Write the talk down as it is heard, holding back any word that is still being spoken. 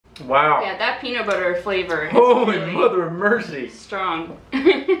Wow. Yeah, that peanut butter flavor is Holy really mother of mercy. strong.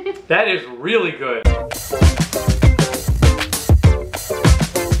 That is really good.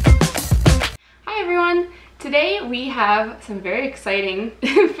 Hi everyone. Today we have some very exciting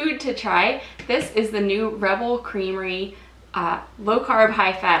food to try. This is the new Rebel Creamery low-carb,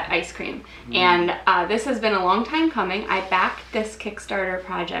 high-fat ice cream. And this has been a long time coming. I backed this Kickstarter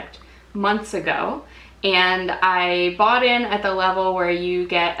project months ago, and I bought in at the level where you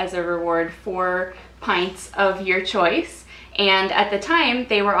get as a reward 4 pints of your choice. And at the time,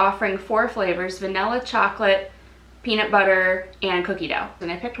 they were offering 4 flavors: vanilla, chocolate, peanut butter, and cookie dough.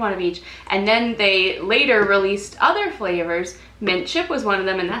 And I picked one of each. And then they later released other flavors. Mint chip was one of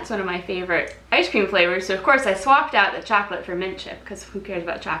them, and that's one of my favorite ice cream flavors. So of course I swapped out the chocolate for mint chip, because who cares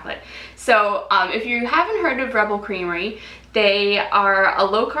about chocolate? So if you haven't heard of Rebel Creamery, they are a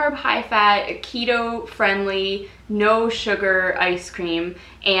low-carb, high-fat, keto-friendly, no-sugar ice cream,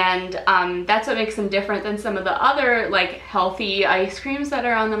 and that's what makes them different than some of the other like healthy ice creams that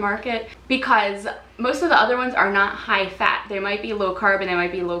are on the market, because most of the other ones are not high-fat. They might be low-carb and they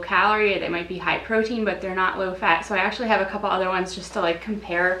might be low-calorie, they might be high-protein, but they're not low-fat. So I actually have a couple other ones just to like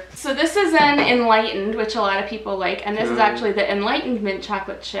compare. So this is an Enlightened, which a lot of people like, and this is actually the Enlightened mint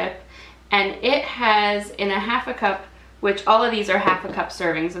chocolate chip, and it has in a half a cup, which all of these are half a cup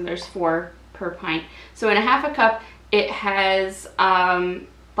servings, and there's 4 per pint. So in a half a cup, it has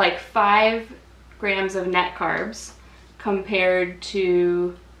like 5 grams of net carbs compared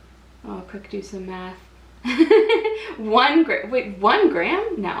to, oh, quick do some math. 1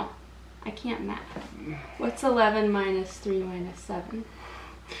 gram? No, I can't math. What's 11 minus 3 minus 7?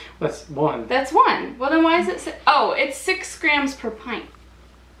 That's 1. That's 1. Well, then why is it, oh, it's 6 grams per pint.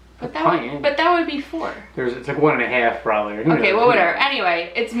 But that would be 4. It's like 1.5 probably. Okay, well, whatever.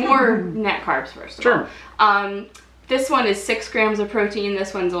 Anyway, it's more net carbs first of all. Sure. This one is 6 grams of protein.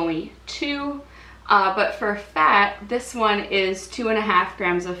 This one's only 2. But for fat, this one is 2.5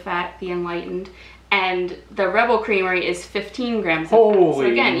 grams of fat, the Enlightened, and the Rebel Creamery is 15 grams of fat. So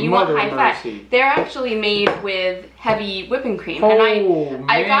again, you want high fat. They're actually made with heavy whipping cream, and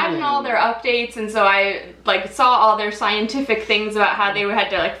I've gotten all their updates, and so I like saw all their scientific things about how they had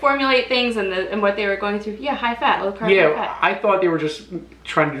to like formulate things and what they were going through. Yeah, high fat, low carb, high fat. I thought they were just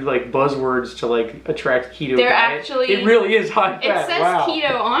trying to do like buzzwords to like attract keto. They're diet. Actually, it really is high fat. It says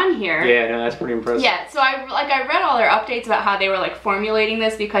keto on here. Yeah, no, that's pretty impressive. Yeah, so I read all their updates about how they were like formulating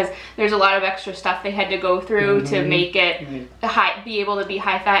this, because there's a lot of extra stuff they had to go through to make it be able to be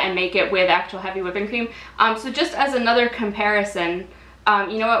high fat and make it with actual heavy whipping cream. So just as another comparison,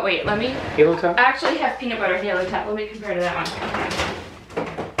 you know what? Wait, let me. Halo Top. I actually have peanut butter Halo Top. Let me compare to that one.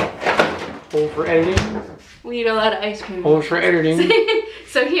 Hold for editing. We eat a lot of ice cream. Hold for editing.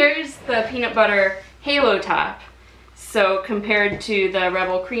 So here's the peanut butter Halo Top. So compared to the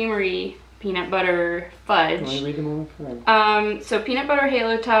Rebel Creamery peanut butter fudge. Let me read them all. So peanut butter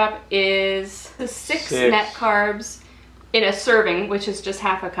Halo Top is 6 net carbs in a serving, which is just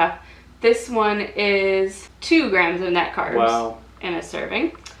half a cup. This one is 2 grams of net carbs in a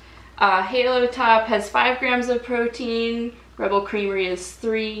serving. Halo Top has 5 grams of protein. Rebel Creamery is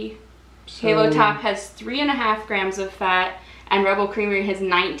 3. Halo Top has 3.5 grams of fat, and Rebel Creamery has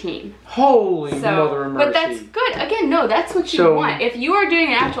 19. Holy mother of mercy. But that's good. Again, no, that's what you want. If you are doing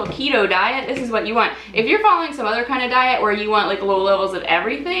an actual keto diet, this is what you want. If you're following some other kind of diet where you want like low levels of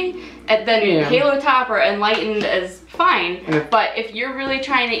everything, then Halo Top or Enlightened is fine. But if you're really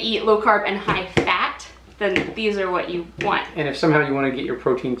trying to eat low carb and high fat, then these are what you want. And if somehow you want to get your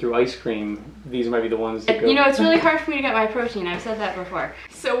protein through ice cream, these might be the ones that go. You know, it's really hard for me to get my protein. I've said that before.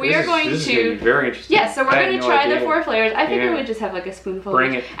 So we are going to. This is going to be very interesting. Yeah, so we're going to try the 4 flavors. I think we would just have like a spoonful.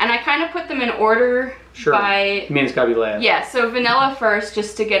 Bring it. And I kind of put them in order by. I mean, it's got to be last. Yeah, so vanilla first,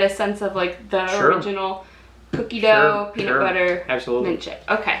 just to get a sense of like the original cookie dough, peanut butter, mint chip.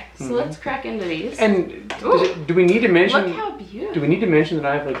 Okay, so let's crack into these. And do we need to mention? Look how beautiful. Do we need to mention that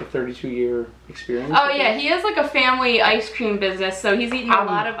I have like a 32-year experience? Oh yeah, he has like a family ice cream business, so he's eaten a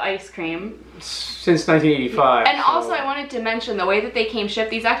lot of ice cream. Since 1985. And also I wanted to mention the way that they came shipped.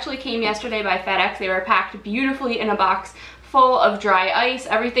 These actually came yesterday by FedEx. They were packed beautifully in a box full of dry ice.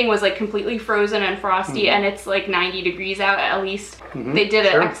 Everything was like completely frozen and frosty, and it's like 90 degrees out at least. They did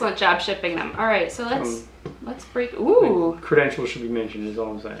an excellent job shipping them. All right, so let's break. Ooh. Credentials should be mentioned is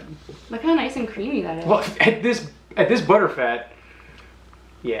all I'm saying. Look how nice and creamy that is. Well, at this butter fat,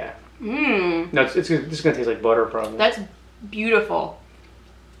 yeah. No, this is gonna taste like butter probably. That's beautiful.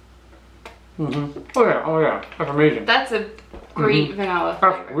 Oh yeah, that's amazing. That's a great vanilla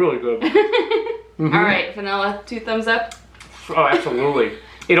flavor. That's really good. All right, vanilla, 2 thumbs up. Oh, absolutely.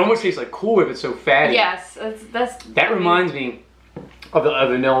 It almost tastes like Cool Whip. It's so fatty. Yes, that's. That reminds me. of the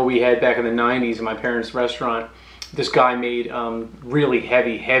vanilla we had back in the 90s in my parents' restaurant. This guy made really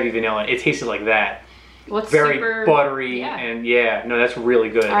heavy vanilla. It tasted like that. Well, it's very super buttery, and yeah, no, that's really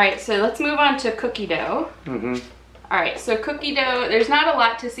good. All right, so let's move on to cookie dough. All right, so cookie dough, there's not a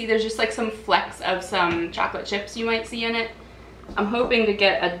lot to see. There's just like some flecks of some chocolate chips you might see in it. I'm hoping to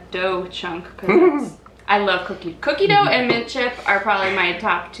get a dough chunk because I love cookie dough and mint chip are probably my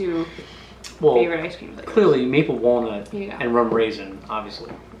top two favorite ice cream flavors. Clearly maple walnut and rum raisin,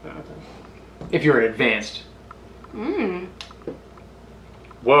 obviously. If you're an advanced.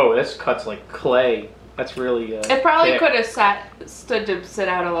 Whoa, this cuts like clay. That's really. It probably could have stood to sit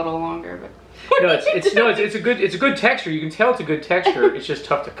out a little longer, but. No, it's a good texture. You can tell it's a good texture. It's just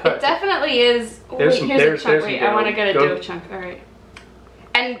tough to cut. It definitely is. Wait, here's a chunk. Wait, I want to get a dough chunk. All right.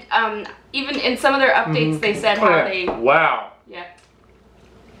 And even in some of their updates, they said how they. Wow. Yeah.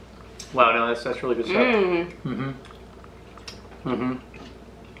 Wow, no, that's really good stuff.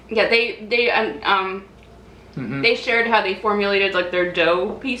 Yeah, they shared how they formulated like their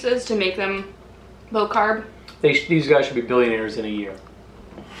dough pieces to make them low carb. These guys should be billionaires in a year.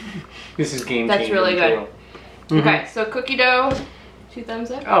 This is game changing. That's really good. Okay, so cookie dough, 2 thumbs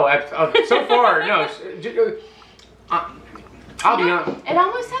up. Oh, so far, no. I'll be honest. It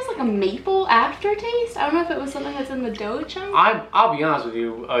almost has like a maple aftertaste. I don't know if it was something that's in the dough chunk. I'll be honest with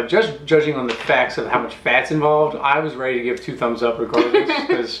you. Just judging on the facts of how much fat's involved, I was ready to give 2 thumbs up regardless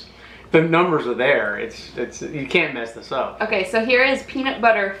because the numbers are there. It's you can't mess this up. Okay, so here is peanut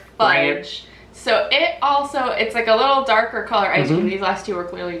butter fudge. So it's like a little darker color ice cream. These last two are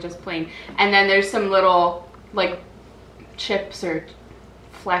clearly just plain. And then there's some little like chips or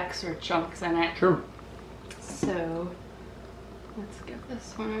flecks or chunks in it. Sure. So let's give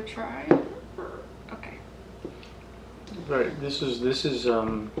this one a try. Okay. Right. This is the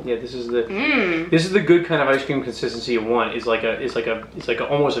good kind of ice cream consistency you want. It's like a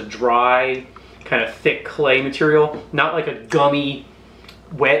almost a dry kind of thick clay material, not like a gummy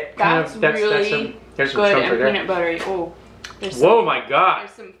wet kind of. That's really there's some good chunks and right peanut buttery. Oh, whoa, my God!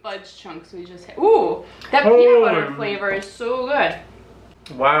 There's some fudge chunks we just had. Ooh, that peanut butter flavor is so good.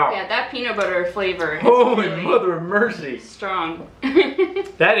 Wow. Yeah, that peanut butter flavor is holy really mother of mercy! Strong.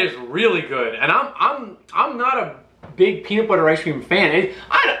 That is really good, and I'm not a big peanut butter ice cream fan.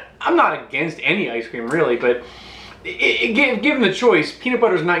 I'm not against any ice cream really, but given the choice, peanut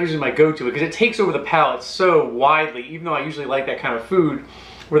butter is not usually my go-to because it takes over the palate so widely. Even though I usually like that kind of food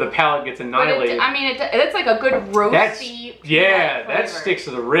where the palate gets annihilated. It's like a good roasty. That sticks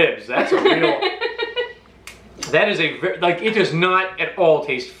to the ribs. That's a real. That is it does not at all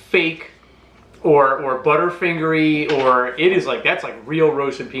taste fake or butterfingery or it is like that's like real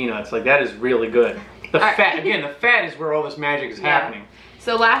roasted peanuts. Like that is really good. The fat is where all this magic is happening.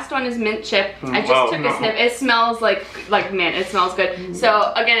 So last one is mint chip. I just took a sniff. It smells like mint. It smells good.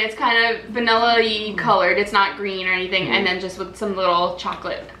 So again, it's kind of vanilla-y colored. It's not green or anything. And then just with some little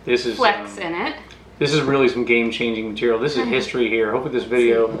chocolate flecks in it. This is really some game-changing material. This is history here. Hopefully this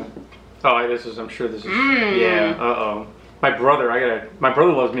video. I'm sure this is. Yeah. My brother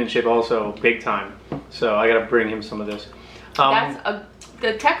loves mint chip also, big time. So I gotta bring him some of this.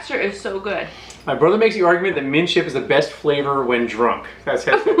 The texture is so good. My brother makes the argument that mint chip is the best flavor when drunk. That's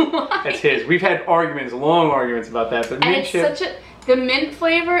his. We've had long arguments about that. But mint chip. The mint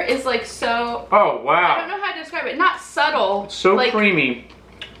flavor is like so. Oh wow! I don't know how to describe it. Not subtle. So like, creamy.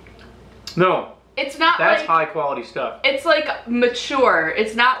 No. It's not. That's high quality stuff. It's like mature.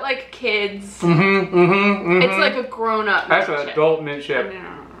 It's not like kids. It's like a grown up. That's an adult mint chip.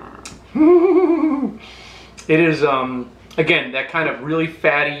 It is again that kind of really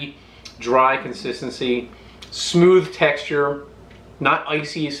fatty, dry consistency, smooth texture, not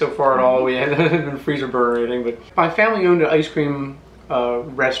icy so far at all. We haven't been freezer burn or anything. But my family owned an ice cream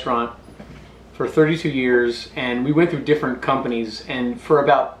restaurant for 32 years, and we went through different companies. And for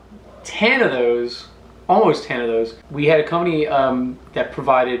about 10 of those, almost 10 of those, we had a company that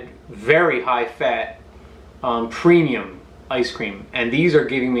provided very high fat, premium ice cream. And these are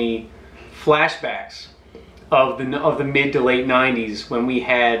giving me flashbacks of the mid to late 90s when we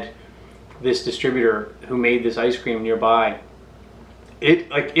had this distributor who made this ice cream nearby.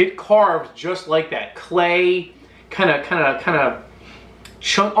 It carved just like that, clay, kind of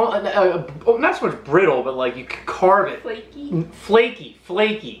chunk, not so much brittle, but like you could carve it.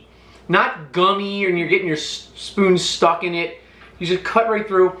 Flaky, not gummy, and you're getting your spoon stuck in it. You just cut right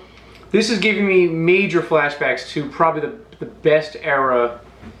through. This is giving me major flashbacks to probably the best era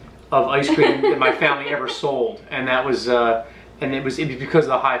of ice cream that my family ever sold, and that was. And it was because of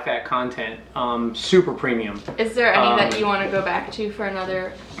the high fat content, super premium. Is there any that you want to go back to for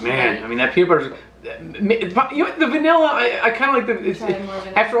another? Man, I mean that peanut butter. You know, the vanilla, I kind of like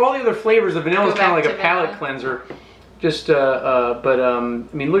the. After all the other flavors, the vanilla is kind of like a palate cleanser. Just, I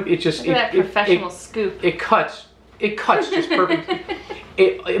mean, look, it just look at that professional scoop. It cuts just perfect.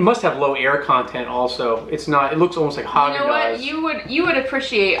 It must have low air content also. It's not. It looks almost like Haagen-Dazs. You know what? You would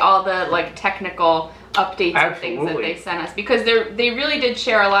appreciate all the like technical updates and things that they sent us, because they really did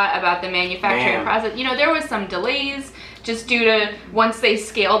share a lot about the manufacturing process. You know, there was some delays just due to once they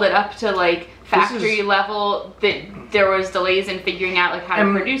scaled it up to like factory level, that there was delays in figuring out like how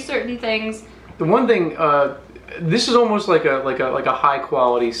to produce certain things. The one thing, this is almost like a high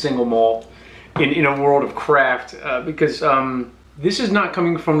quality single malt in a world of craft, because this is not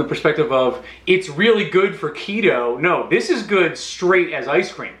coming from the perspective of it's really good for keto. No, this is good straight as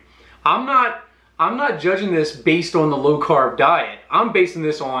ice cream. I'm not judging this based on the low carb diet. I'm basing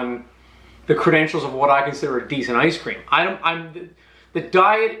this on the credentials of what I consider a decent ice cream. The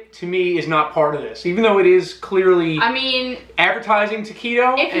diet to me is not part of this, even though it is clearly, I mean, advertising to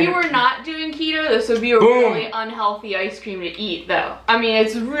keto. If you were not doing keto, this would be a really unhealthy ice cream to eat, though. I mean,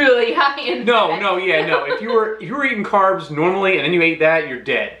 it's really high in fat. No. If you were eating carbs normally and then you ate that, you're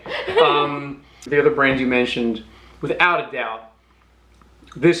dead. The other brands you mentioned, without a doubt,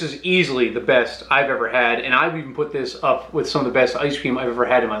 this is easily the best I've ever had, and I've even put this up with some of the best ice cream I've ever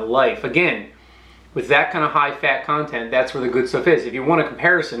had in my life. Again, with that kind of high fat content, that's where the good stuff is. If you want a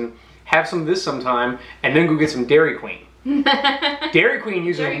comparison, have some of this sometime, and then go get some Dairy Queen. Dairy Queen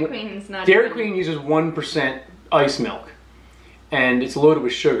uses 1% ice milk, and it's loaded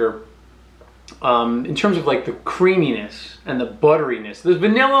with sugar. In terms of like the creaminess and the butteriness, the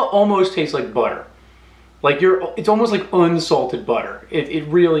vanilla almost tastes like butter. Like it's almost like unsalted butter. It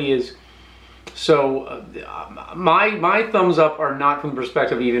really is. So my thumbs up are not from the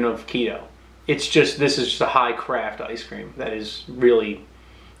perspective even of keto. It's just, this is just a high craft ice cream that is really,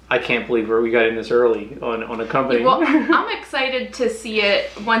 I can't believe we got in this early on a company. Well, I'm excited to see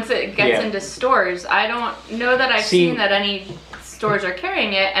it once it gets into stores. I don't know that I've seen that any stores are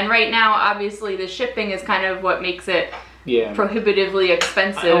carrying it, and right now obviously the shipping is kind of what makes it prohibitively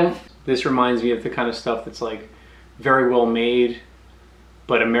expensive. This reminds me of the kind of stuff that's like very well made,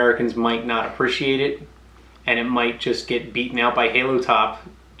 but Americans might not appreciate it, and it might just get beaten out by Halo Top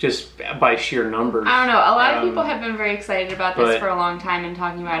just by sheer numbers. I don't know. A lot of people have been very excited about this for a long time and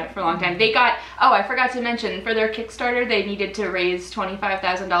talking about it for a long time. They got, I forgot to mention, for their Kickstarter, they needed to raise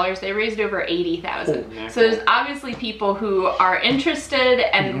 $25,000. They raised over $80,000. So there's obviously people who are interested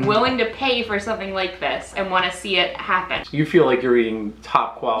and willing to pay for something like this and want to see it happen. You feel like you're eating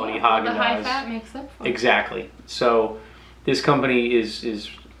top quality Haagen-Dazs. The high fat makes up for it. Exactly. So this company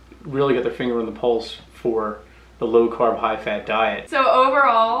is really got their finger on the pulse for the low-carb, high-fat diet. So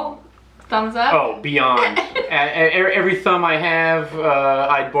overall, thumbs up? Oh, beyond. Every thumb I have,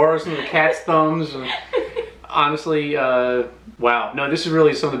 I'd borrow some of the cat's thumbs. Honestly, wow. No, this is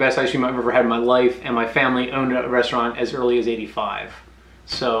really some of the best ice cream I've ever had in my life, and my family owned a restaurant as early as '85.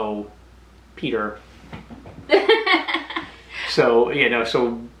 So, Peter. So,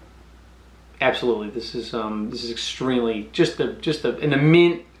 so absolutely, this is extremely, and the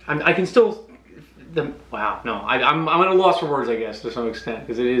mint, I can still, wow, no, I'm at a loss for words, I guess, to some extent,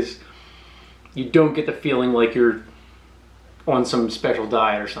 because it is, you don't get the feeling like you're on some special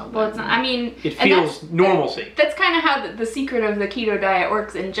diet or something. Well, it's not, I mean, it feels normalcy. That's kind of how the secret of the keto diet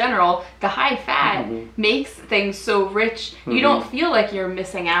works in general. The high fat makes things so rich, you don't feel like you're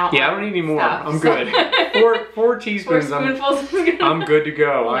missing out. Yeah, I don't need any more. I'm good. Four teaspoons. 4 spoonfuls. I'm good to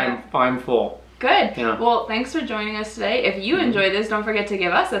go. Yeah. I'm full. Good. Yeah. Well, thanks for joining us today. If you enjoyed this, don't forget to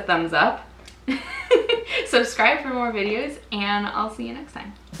give us a thumbs up. Subscribe for more videos, and I'll see you next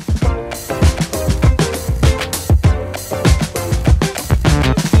time.